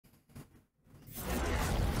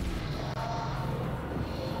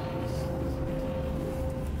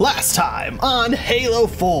Last time on Halo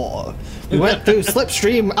 4, we went through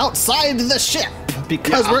Slipstream outside the ship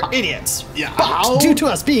because we're idiots. But due to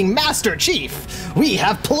us being Master Chief, we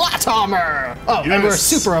have plot armor. Oh, and we're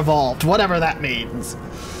super evolved, whatever that means.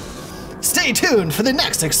 Stay tuned for the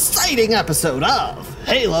next exciting episode of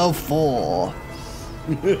Halo 4.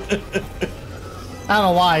 I don't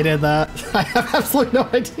know why I did that. I have absolutely no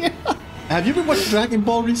idea. Have you been watching Dragon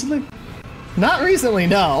Ball recently? Not recently,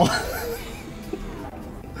 no.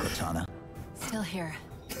 Cortana. Still here.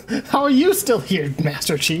 How are you still here,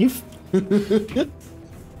 Master Chief? A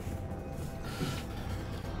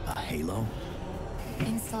Halo?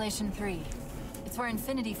 Installation 3. It's where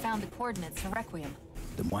Infinity found the coordinates for Requiem.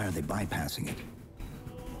 Then why are they bypassing it?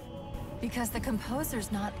 Because the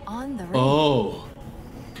composer's not on the ring. Oh.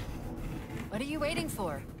 What are you waiting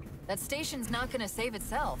for? That station's not gonna save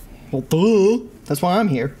itself. Well, duh. That's why I'm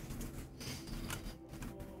here.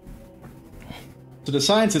 So the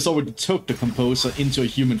scientists already took the composer into a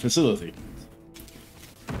human facility.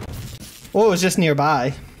 Well, it was just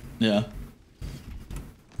nearby. Yeah.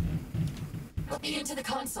 Put me into the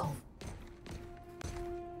console.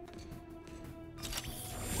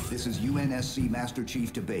 This is UNSC Master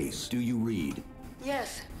Chief to base. Do you read?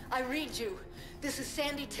 Yes, I read you. This is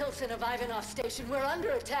Sandy Tilson of Ivanov Station. We're under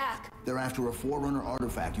attack. They're after a Forerunner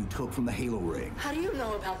artifact you took from the Halo ring. How do you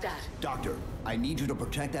know about that? Doctor, I need you to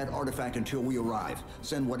protect that artifact until we arrive.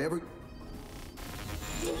 Send whatever...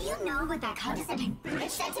 Do you know what that condescending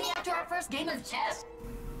brutish said to me after our first game of chess?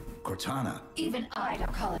 Cortana. Even I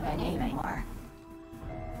don't call it by name anymore.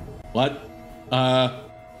 What?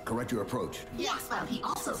 Correct your approach. Yes, well, he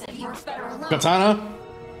also said he works better alone. Katana?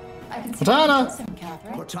 I can see Cortana! Tilson,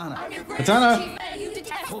 Catherine. Cortana. I'm your Katana! greatest achievement, you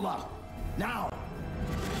detest. Hold up. Now!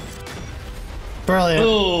 Brilliant.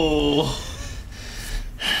 Oh.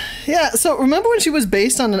 Yeah, so remember when she was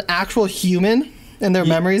based on an actual human and their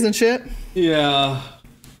memories and shit? Yeah.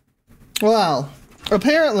 Well,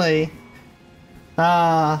 apparently,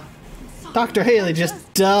 Dr. Haley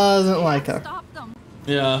just doesn't like her. Stop them.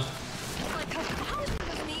 Yeah. Like a thousand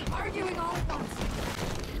of me arguing all at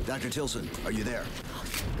once. Dr. Tilson, are you there?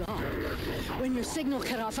 God. When your signal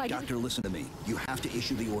cut off, Doctor, listen to me. You have to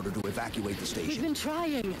issue the order to evacuate the We've station. been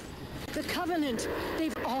trying. The Covenant,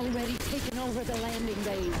 they've already taken over the landing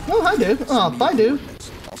base. Oh, hi, dude. Oh, bye, dude.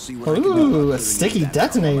 I'll see what I can do about Ooh, a clearing sticky the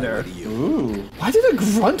data on my detonator. way to you. Ooh. Why did a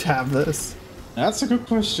grunt have this? That's a good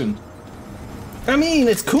question. I mean,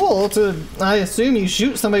 it's cool to, I assume you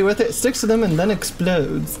shoot somebody with it, sticks to them, and then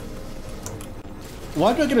explodes.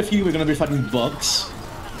 Why do I get a feeling we're gonna be fighting bugs?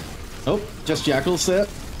 Oh, just jackals there.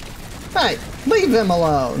 Hey, leave him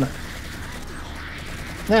alone.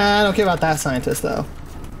 Nah, I don't care about that scientist, though.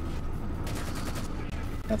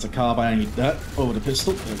 That's a carbine, I need that. Over the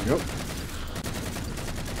pistol, there we go.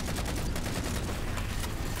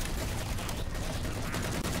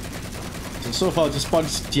 So far, just a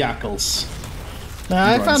bunch of jackals. Nah,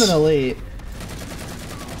 I found an elite.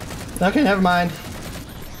 Okay, never mind.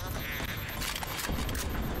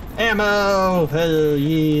 Ammo! Hell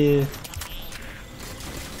yeah.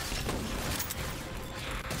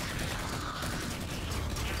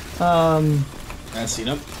 I see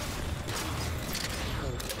them.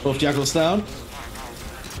 Both jackals down.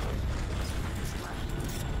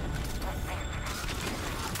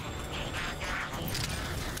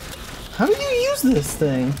 How do you use this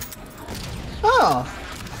thing? Oh,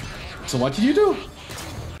 So what did you do?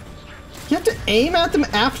 you have to aim at them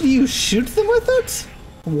after you shoot them with it?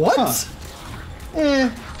 What? Huh. Eh.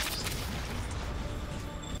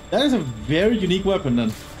 That is a very unique weapon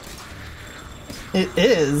then. It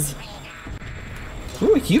is.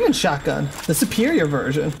 Ooh, a human shotgun. The superior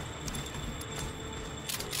version.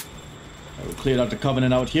 I will clear out the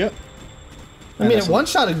Covenant out here. I mean,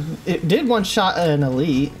 that's it did one shot an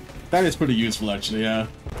elite. That is pretty useful actually, yeah.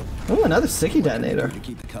 Oh, another sticky detonator. To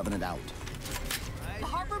keep the Covenant out. The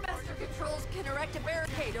Harbor Master Controls can erect a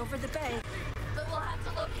barricade over the bay, but we'll have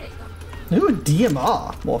to locate them. Ooh, a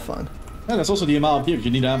DMR. More fun. Yeah, that's also the amount here if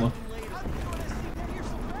you need ammo.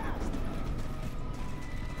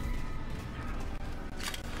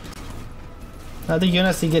 How did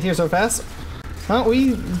UNSC get here so fast? Huh?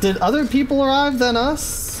 Did other people arrive than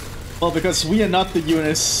us? Well, because we are not the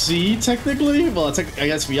UNSC technically. Well, I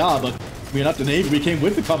guess we are, but we are not the Navy. We came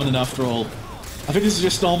with the Covenant after all. I think this is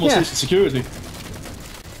just normal station security.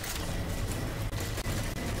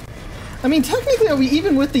 I mean, technically, are we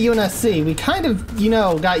even with the UNSC? We kind of, you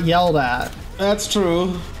know, got yelled at. That's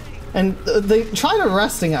true. And they tried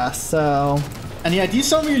arresting us, so... And yeah, these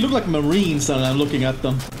don't really look like Marines now that I'm looking at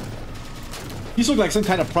them. These look like some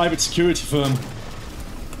kind of private security firm.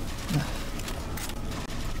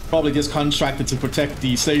 Probably just contracted to protect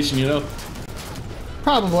the station, you know?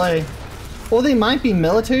 Probably. Or they might be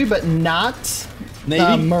military, but not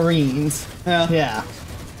Navy? Marines. Yeah. Yeah.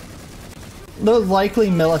 They're likely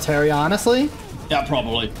military, honestly. Yeah,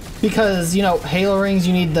 probably. Because, you know, Halo rings,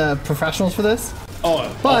 you need the professionals for this.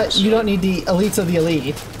 Oh, But you don't need the elites of the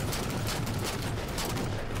elite.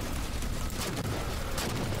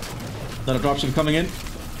 Another dropship coming in.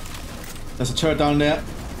 There's a turret down there.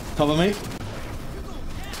 Cover me.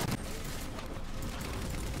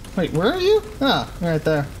 Wait, where are you? Ah, right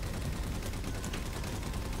there.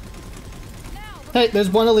 Hey, there's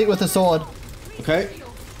one elite with a sword. Okay.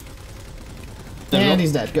 There we And go.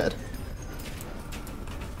 he's dead. Good.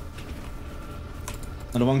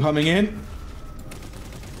 Another one coming in.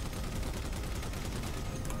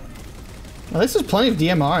 Well, this is plenty of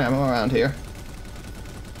DMR ammo around here.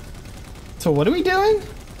 So what are we doing?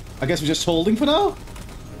 I guess we're just holding for now?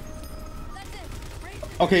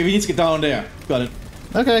 Okay, we need to get down there. Got it.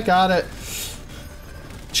 Okay, got it.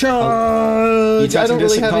 Charge! I don't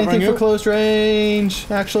really have anything for close range.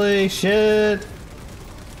 Actually, shit.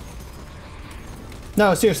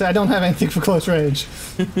 No, seriously, I don't have anything for close range.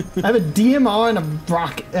 I have a DMR and a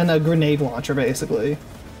rock and a grenade launcher, basically.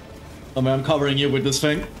 Oh man, I'm covering you with this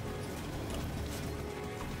thing.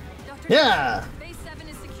 Yeah! Base 7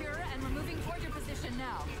 is secure and we're moving toward your position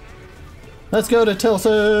now. Let's go to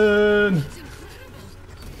Tilson!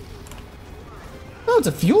 Oh, it's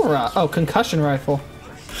a fuel rod. Oh, concussion rifle.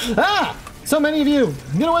 Ah! So many of you!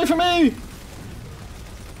 Get away from me!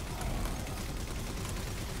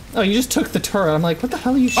 Oh, you just took the turret. I'm like, what the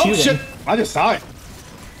hell are you shooting? Oh shit! I just died.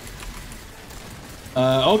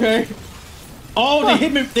 Okay. Oh, they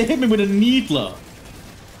hit me. They hit me with a needler.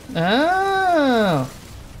 Oh.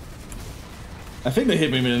 I think they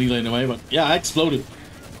hit me with a needler in a way, but yeah, I exploded.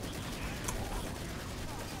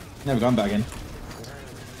 Never gone back in.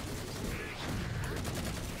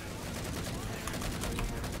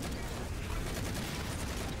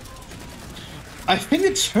 I think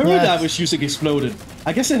the turret I was using exploded.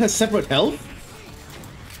 I guess it has separate health.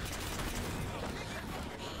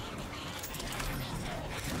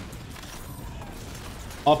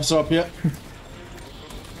 Officer up here.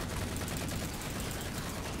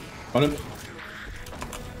 Got him.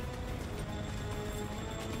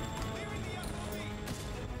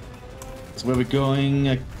 So where we're going,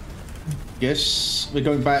 I guess we're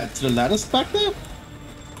going back to the ladders back there?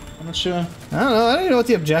 I'm not sure. I don't know. I don't even know what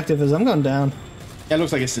the objective is. I'm going down. Yeah, it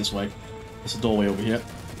looks like it's this way. There's a doorway over here.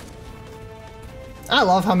 I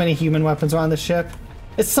love how many human weapons are on the ship.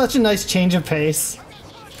 It's such a nice change of pace.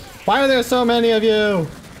 Why are there so many of you?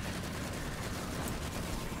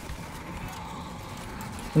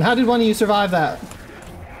 And how did one of you survive that?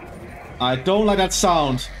 I don't like that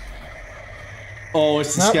sound. Oh,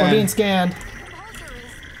 it's the Nope, scan. we're being scanned.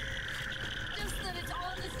 Just that it's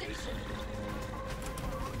on the station.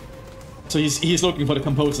 So he's looking for the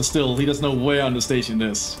composer still. He doesn't know where on the station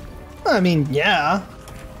it is. I mean, yeah.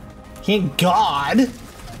 He ain't God.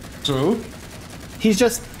 True. He's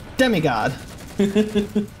just demigod.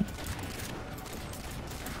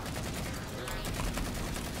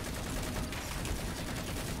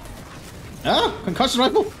 Ah, concussion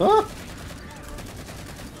rifle. Ah.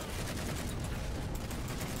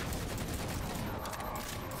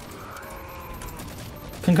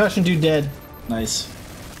 Concussion dude dead. Nice.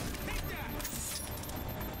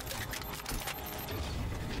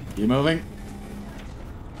 You moving?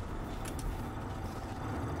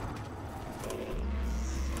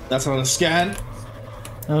 That's not a scan.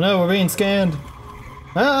 Oh no, we're being scanned.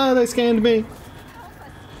 Ah, they scanned me.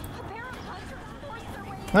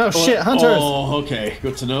 Oh shit, hunters! Oh, okay.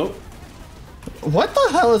 Good to know. What the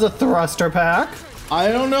hell is a thruster pack? I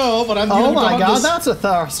don't know, but I'm. Oh my god, that's a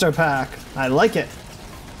thruster pack. I like it.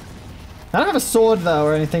 I don't have a sword though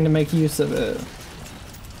or anything to make use of it.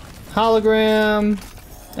 Hologram,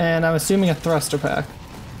 and I'm assuming a thruster pack.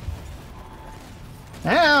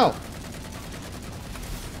 Ow!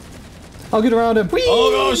 I'll get around him. Whee!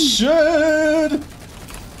 Oh shit!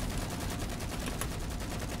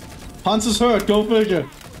 Hans is hurt. Go figure.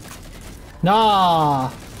 Nah.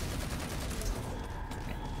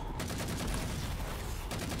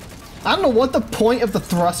 I don't know what the point of the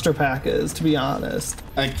thruster pack is, to be honest.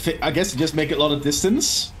 I guess you just make it a lot of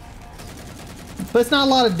distance. But it's not a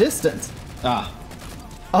lot of distance. Ah.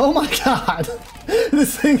 Oh my god.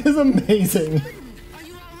 This thing is amazing. Are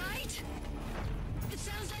you alright? It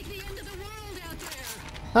sounds like the end of the world out there.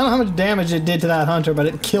 I don't know how much damage it did to that hunter, but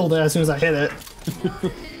it killed it as soon as I hit it.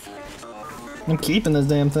 I'm keeping this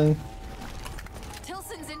damn thing.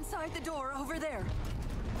 Tilson's inside the door over there.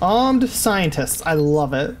 Armed scientists. I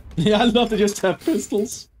love it. Yeah, I love to just have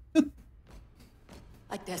pistols.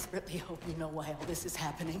 I desperately hope you know why all this is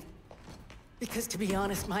happening. Because to be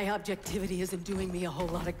honest, my objectivity isn't doing me a whole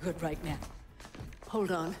lot of good right now.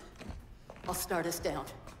 Hold on. I'll start us down.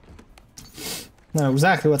 Know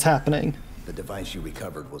exactly what's happening. The device you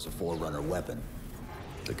recovered was a Forerunner weapon.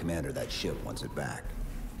 The commander of that ship wants it back.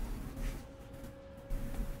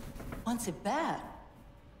 Wants it back?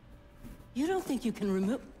 You don't think you can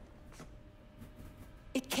remove...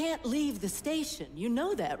 It can't leave the station. You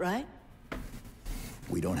know that, right?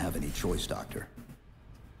 We don't have any choice, Doctor.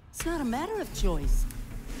 It's not a matter of choice.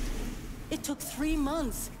 It took 3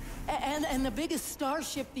 months, and the biggest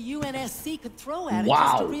starship the UNSC could throw at it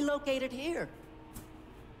just to relocate it here.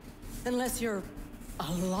 Unless you're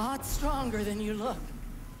a lot stronger than you look.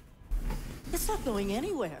 It's not going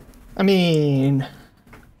anywhere. I mean,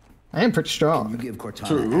 I am pretty strong. You give Cortana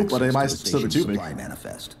True, but it might access to still the be too big. supply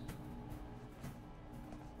manifest.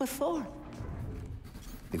 What for?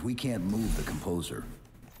 If we can't move the composer,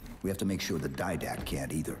 we have to make sure the Didact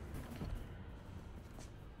can't either.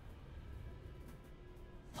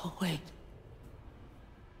 Oh, wait.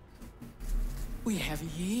 We have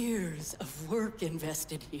years of work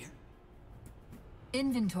invested here.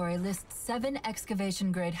 Inventory lists 7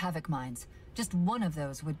 excavation-grade Havoc mines. Just one of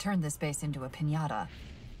those would turn this base into a piñata.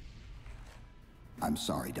 I'm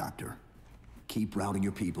sorry, Doctor. Keep routing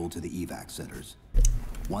your people to the evac centers.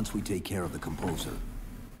 Once we take care of the composer,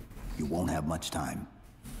 you won't have much time.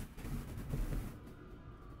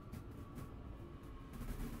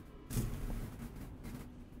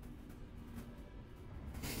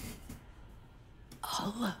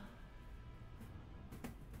 I'll,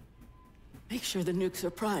 make sure the nukes are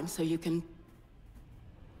primed so you can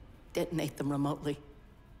detonate them remotely.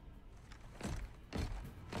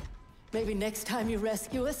 Maybe next time you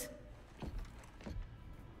rescue us,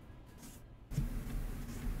 you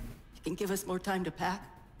can give us more time to pack.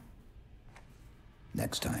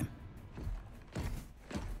 Next time.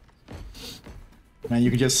 Man, you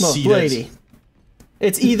can just Look, see lady. that.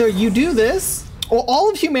 It's either you do this, or all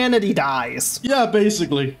of humanity dies. Yeah,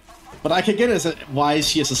 basically. But I can get as why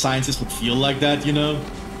she as a scientist would feel like that, you know?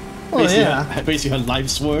 Oh, Basically, yeah. basically her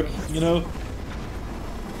life's work, you know?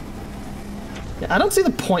 Yeah, I don't see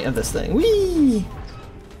the point of this thing. Whee!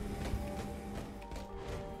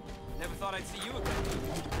 Never thought I'd see you again.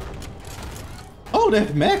 Oh, they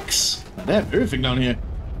have mechs! They have everything down here.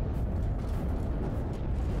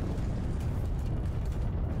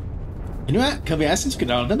 You know what? Can we ask them to get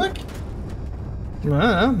down the mech? I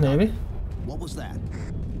don't know, maybe. What was that?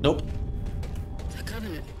 Nope. The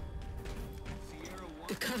Covenant.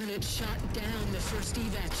 The Covenant shot down the first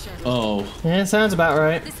evac shuttle. Oh. Yeah, sounds about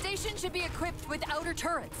right. The station should be equipped with outer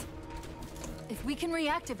turrets. If we can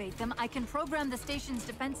reactivate them, I can program the station's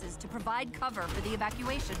defenses to provide cover for the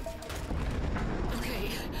evacuation.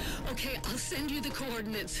 Okay, I'll send you the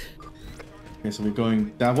coordinates. Okay, so we're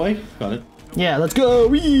going that way? Got it. Yeah, let's go.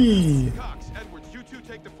 Whee! Cox, Edwards, you two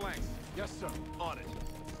take the flanks. Yes, sir. On it.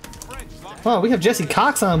 French, lock. Oh, we have Jesse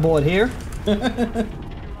Cox on board here. Yeah,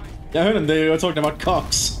 I heard them. They were talking about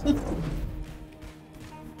Cox.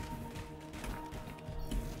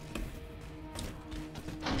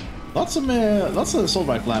 lots of assault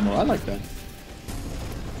rifle ammo. I like that.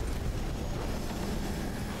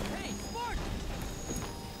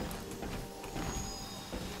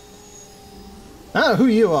 I don't know who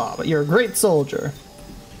you are, but you're a great soldier.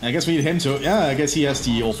 I guess we need him to. Yeah, I guess he has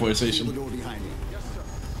the The authorization. door behind me. Yes, sir.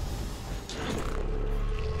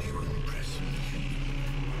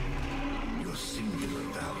 Your singular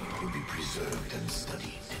value will be preserved and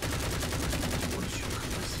studied. Once your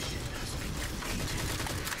composition has been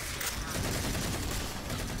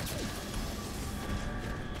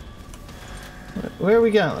completed. Where are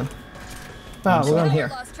we going? Oh, we're going here.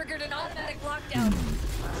 Loss triggered an automatic lockdown.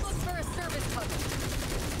 Look for a service hub.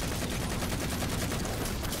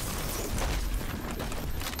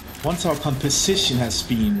 Once our composition has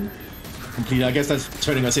been completed, I guess that's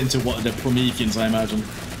turning us into what the Prometheans, I imagine.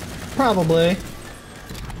 Probably.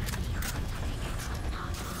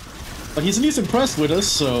 But he's at least impressed with us,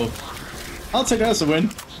 so I'll take that as a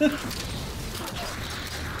win.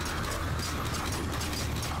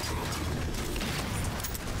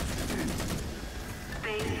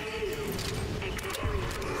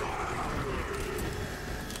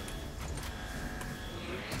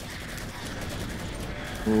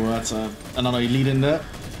 Oh, that's another elite in there.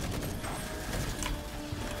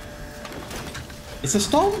 It's a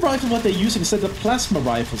storm rifle what they're using instead of plasma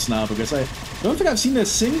rifles now, because I don't think I've seen a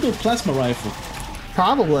single plasma rifle.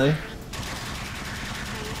 Probably.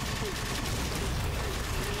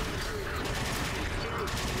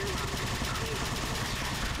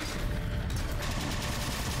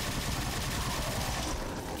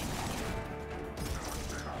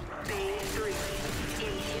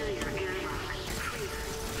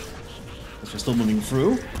 Still moving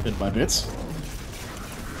through, bit by bit.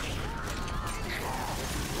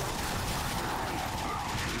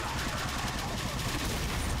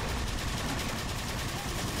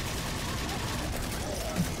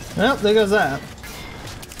 Well, there goes that.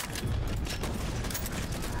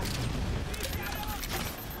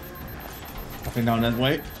 Up and down that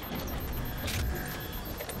way.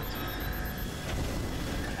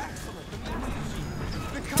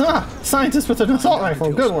 Ah, scientist with an assault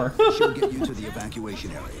rifle. Good work. She'll get you to the evacuation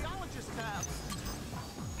area.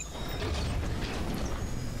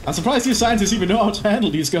 I'm surprised you scientists even know how to handle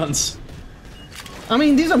these guns. I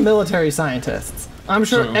mean, these are military scientists. I'm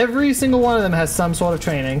sure True. every single one of them has some sort of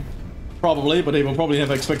training. Probably, but they will probably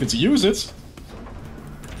never expected to use it.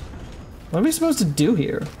 What are we supposed to do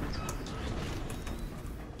here?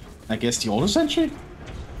 I guess the older century?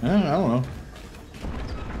 I don't know.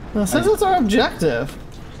 Well, since it's our objective.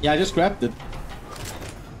 Yeah, I just grabbed it.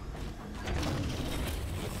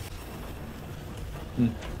 I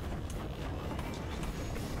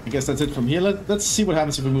guess that's it from here. Let's see what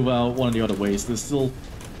happens if we move out one of the other ways. There's still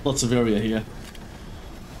lots of area here.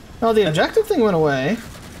 Oh, the objective thing went away.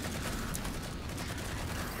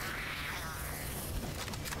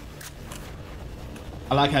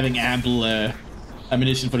 I like having ample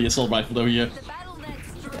ammunition for the assault rifle over here.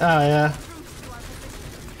 Oh, yeah.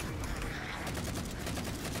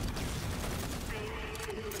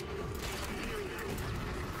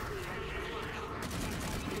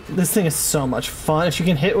 This thing is so much fun if you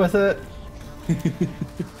can hit with it.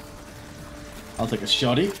 I'll take a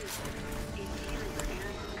shotty.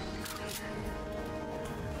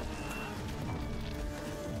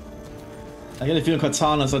 I get a feeling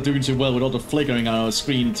Katana's not doing too well with all the flickering on our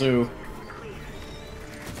screen too.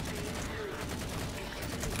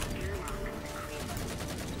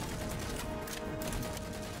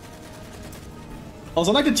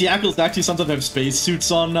 Also, I like the jackals actually sometimes have space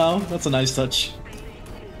suits on now. That's a nice touch.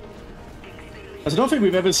 I don't think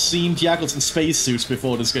we've ever seen jackals in space suits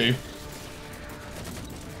before this game.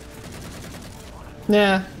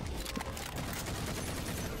 Yeah.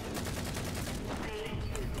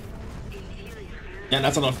 Yeah,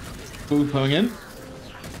 that's enough food going in.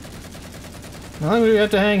 How long do we have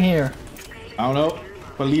to hang here? I don't know.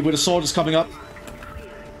 But leave where the sword is coming up.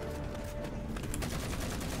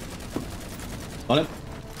 Got it.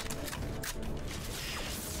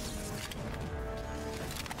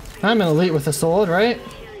 I'm an elite with a sword, right?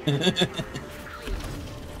 Nya,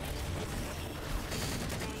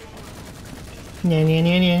 nya,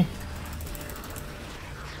 nya, nya.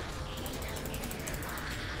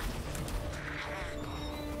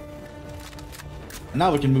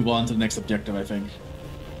 Now we can move on to the next objective, I think.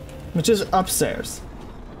 Which is upstairs.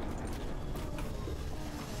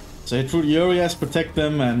 So hit through the areas, protect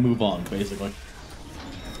them, and move on, basically.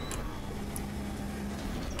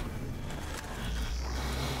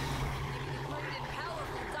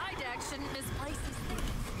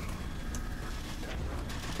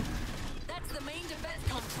 That's the main defense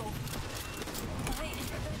console. My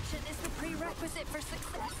intervention is the prerequisite for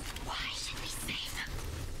success. Why should we save them?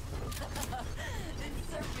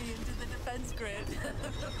 Insert me into the defense grid.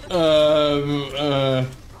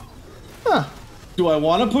 Huh. Do I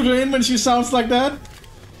want to put her in when she sounds like that?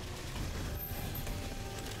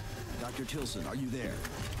 Dr. Tilson, are you there?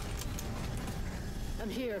 I'm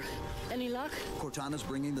here. Any luck? Cortana's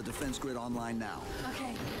bringing the defense grid online now.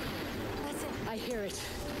 Okay. That's it. I hear it.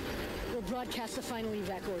 We'll broadcast the final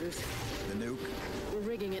evac orders. The nuke? We're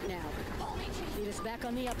rigging it now. Lead us back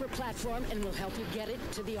on the upper platform and we'll help you get it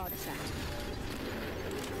to the artifact.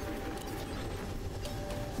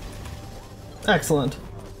 Excellent.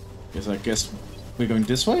 I guess we're going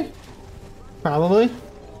this way? Probably.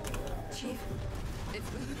 Chief, if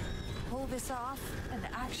we pull this off and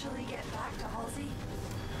actually get back to Halsey,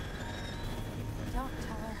 don't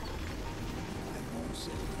tell her.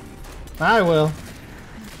 I will.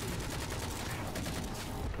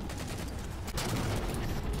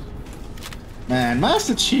 Man,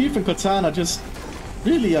 Master Chief and Cortana just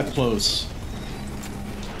really are close.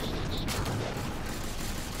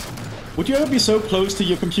 Would you ever be so close to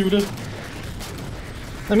your computer?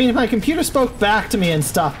 I mean, if my computer spoke back to me and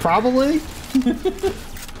stuff, probably.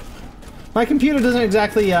 My computer doesn't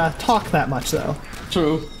exactly talk that much, though.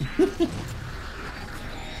 True.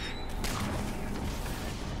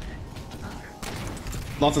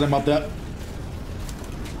 Lots of them up there.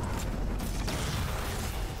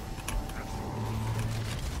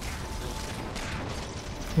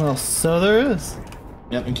 Well, so there is.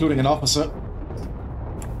 Yep, including an officer.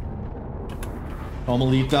 Normal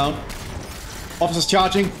lead down. Officer's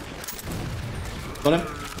charging. Got him.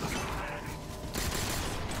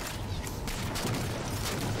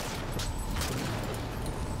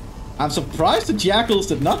 I'm surprised the jackals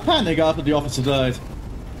did not panic after the officer died.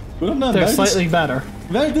 Good on them. They're slightly better.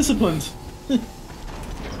 Very disciplined.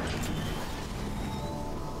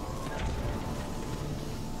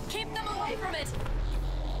 Keep them away from it.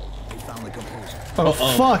 We found the composer. Oh,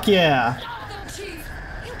 fuck yeah. Chief,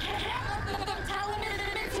 you can't help them. Tell him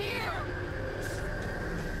it's here.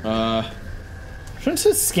 Shouldn't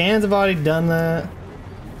his scans have already done that?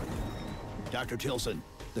 Dr. Tilson,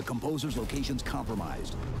 the composer's location's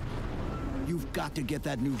compromised. You've got to get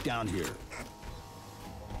that nuke down here.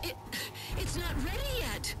 It's not ready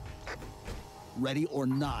yet. Ready or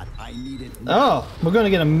not, I need it now. Oh, we're gonna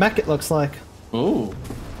get a mech, it looks like. Oh.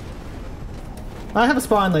 I have a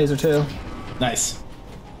spawn laser too. Nice.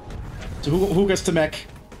 So who gets the mech?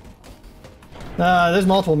 There's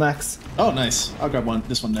multiple mechs. Oh, nice. I'll grab one.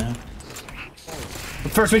 This one now.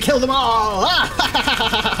 But first we kill them all!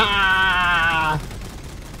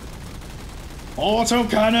 Auto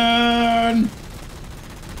cannon!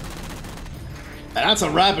 That's a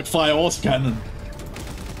rapid fire auto cannon.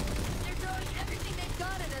 They're throwing everything they've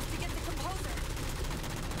got at us to get the composer.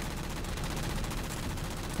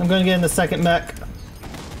 I'm gonna get in the second mech.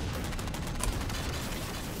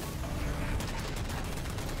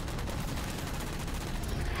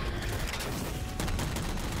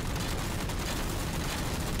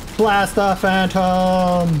 Blast the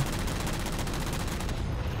Phantom!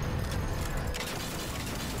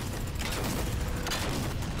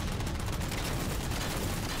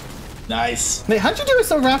 Nice. Mate, how'd you do it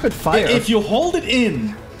so rapid fire? If you hold it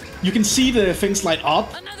in, you can see the things light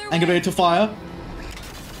up and get ready to fire.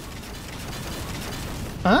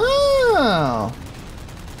 Oh!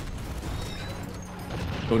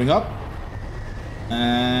 Loading up.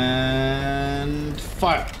 And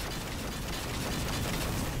fire.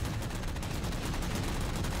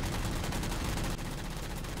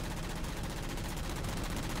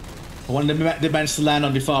 One they managed to land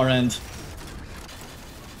on the far end.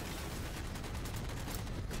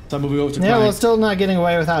 So I'm moving over to try. Yeah, well, still not getting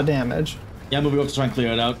away without damage. Yeah, I'm moving over to try and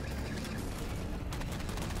clear it out.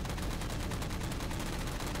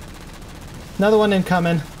 Another one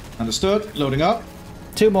incoming. Understood. Loading up.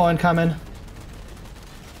 2 more incoming.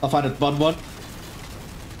 I'll find a bottom one.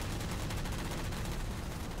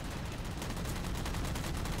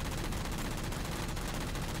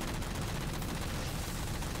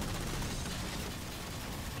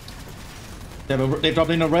 They've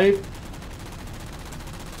dropped in a raid.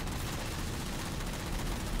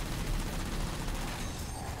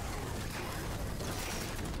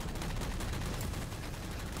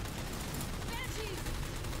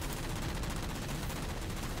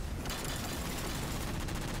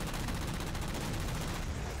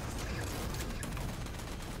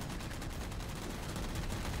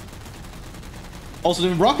 Also,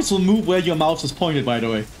 the rockets will move where your mouse is pointed, by the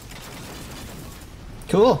way.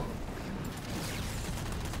 Cool.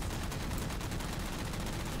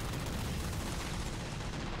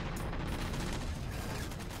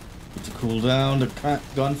 Need to cool down the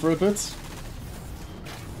gun for a bit.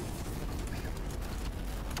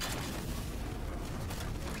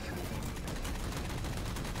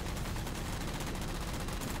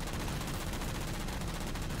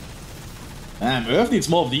 Damn, Earth needs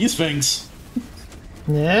more of these things.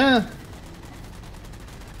 Yeah.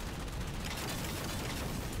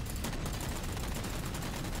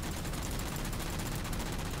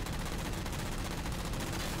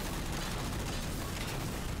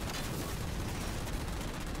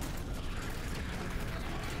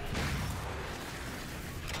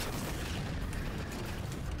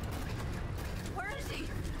 Where is he?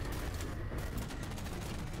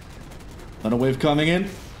 Another wave coming in.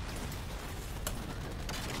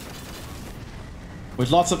 With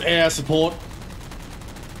lots of air support.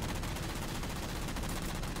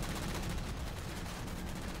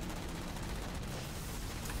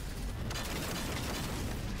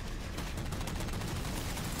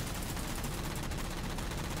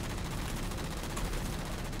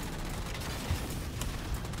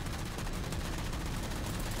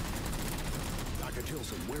 Dr.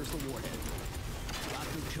 Tilson, where's the warhead?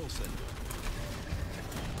 Dr. Tilson.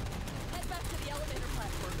 Head back to the elevator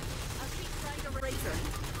platform. I'll keep trying to raise her.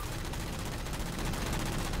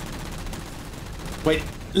 Wait,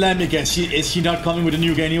 let me guess. Is she not coming with a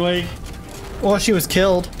nuke anyway? Or she was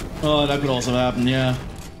killed. Oh, that could also happen, yeah.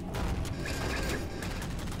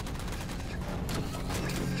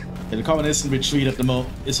 Yeah, the Covenant is in retreat at the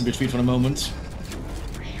is in retreat for the moment.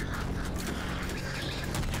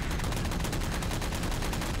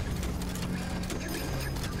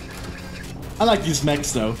 I like these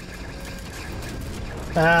mechs though.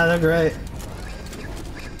 Ah, they're great.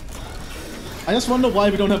 I just wonder why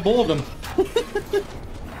we don't have more of them.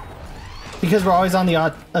 Because we're always on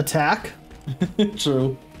the attack.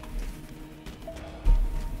 True.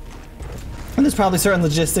 And there's probably certain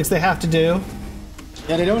logistics they have to do.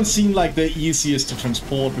 Yeah, they don't seem like the easiest to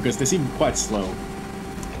transport because they seem quite slow.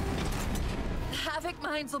 Havoc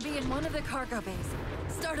mines will be in one of the cargo bays.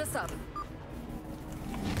 Start us up.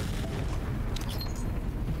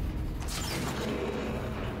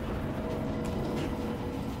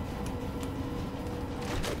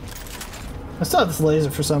 I still have this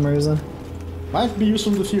laser for some reason. Might be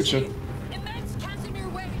useful in the future. Immense Casimir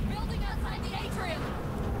wave building outside the atrium.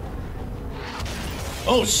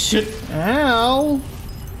 Oh shit! Ow!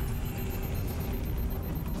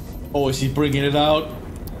 Oh, is he bringing it out?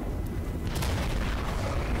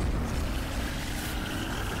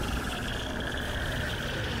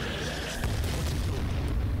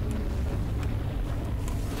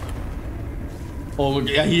 Oh,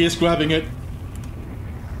 yeah, he is grabbing it.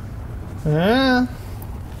 Yeah.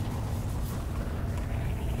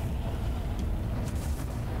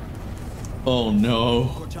 Oh no.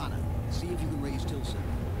 Cortana, see if you can raise Tilson.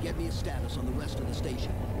 Get me a status on the rest of the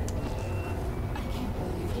station. I can't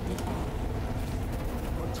believe he did that.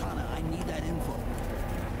 Cortana, I need that info.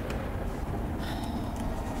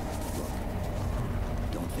 Look,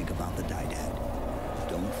 don't think about the Didad.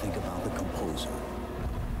 Don't think about the composer.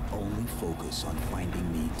 Only focus on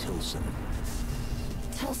finding me Tilson.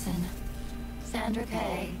 Tilson. Sandra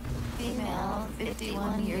Kay. Female,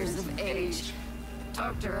 51 years of age.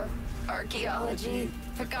 Doctor of Archaeology.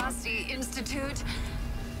 Pegasi Institute.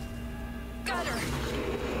 Got her.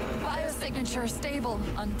 Biosignature stable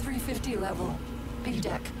on 350 level. B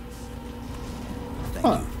deck. Thank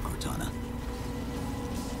you, Cortana.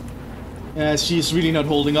 Yeah, she's really not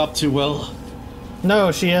holding up too well.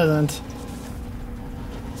 No, she isn't.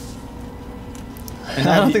 And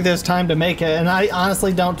I don't think there's time to make it, and I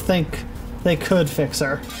honestly don't think they could fix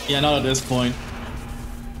her. Yeah, not at this point.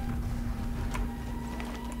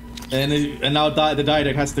 And now the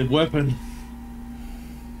Didac has the weapon.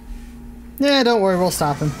 Yeah, don't worry, we'll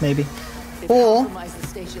stop him, maybe. They've Or compromised the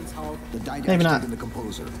station's hull. The Didac's Maybe not. taken the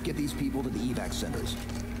composer. Get these people to the evac centers.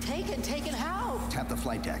 Taken how? Tap the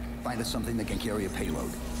flight deck. Find us something that can carry a payload.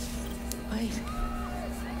 Wait.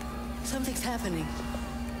 Something's happening.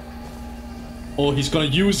 Oh, he's gonna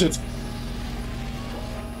use it.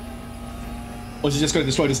 Or is he just gonna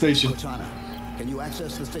destroy the station? Cortana, can you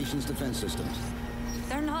access the station's defense systems?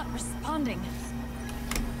 They're not responding.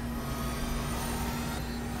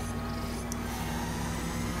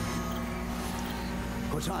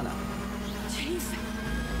 Cortana, Chief,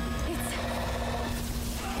 it's...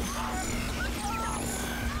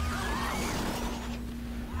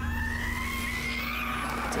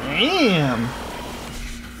 damn.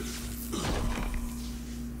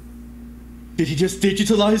 Did he just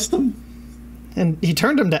digitalize them? And he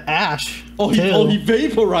turned them to ash. Oh, too. he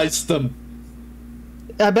vaporized them.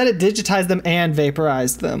 I bet it digitized them and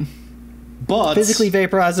vaporized them. But Physically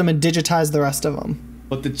vaporized them and digitized the rest of them.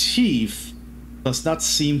 But the chief does not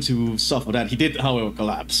seem to suffer that. He did, however,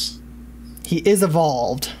 collapse. He is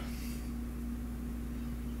evolved.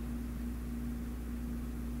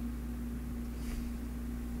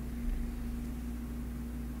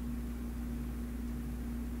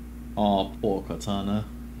 Oh, poor Cortana.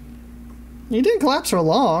 He didn't collapse for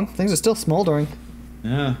long. Things are still smoldering.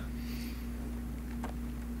 Yeah.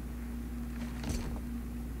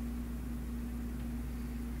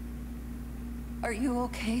 Are you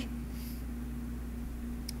okay?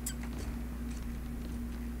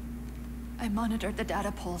 I monitored the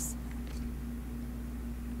data pulse.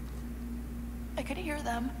 I could hear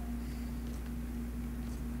them.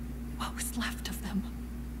 What was left of them?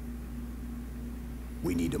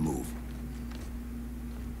 we need to move.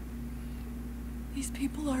 These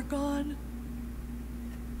people are gone.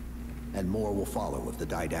 And more will follow if the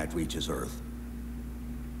Didact reaches Earth.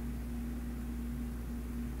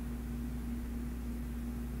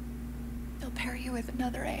 They'll pair you with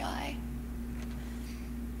another AI.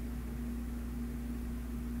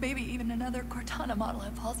 Maybe even another Cortana model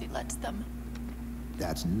if Halsey lets them.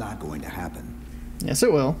 That's not going to happen. Yes,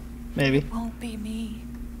 it will. Maybe. It won't be me.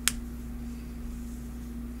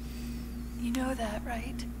 You know that,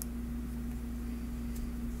 right?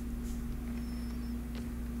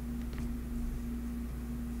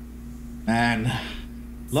 Man,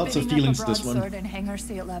 lots of feelings to this one. Broadsword in Hangar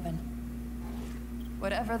C11.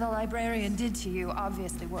 Whatever the librarian did to you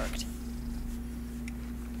obviously worked.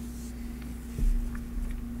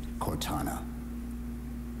 Cortana.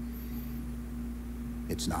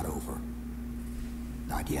 It's not over.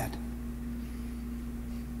 Not yet.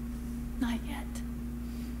 Not yet.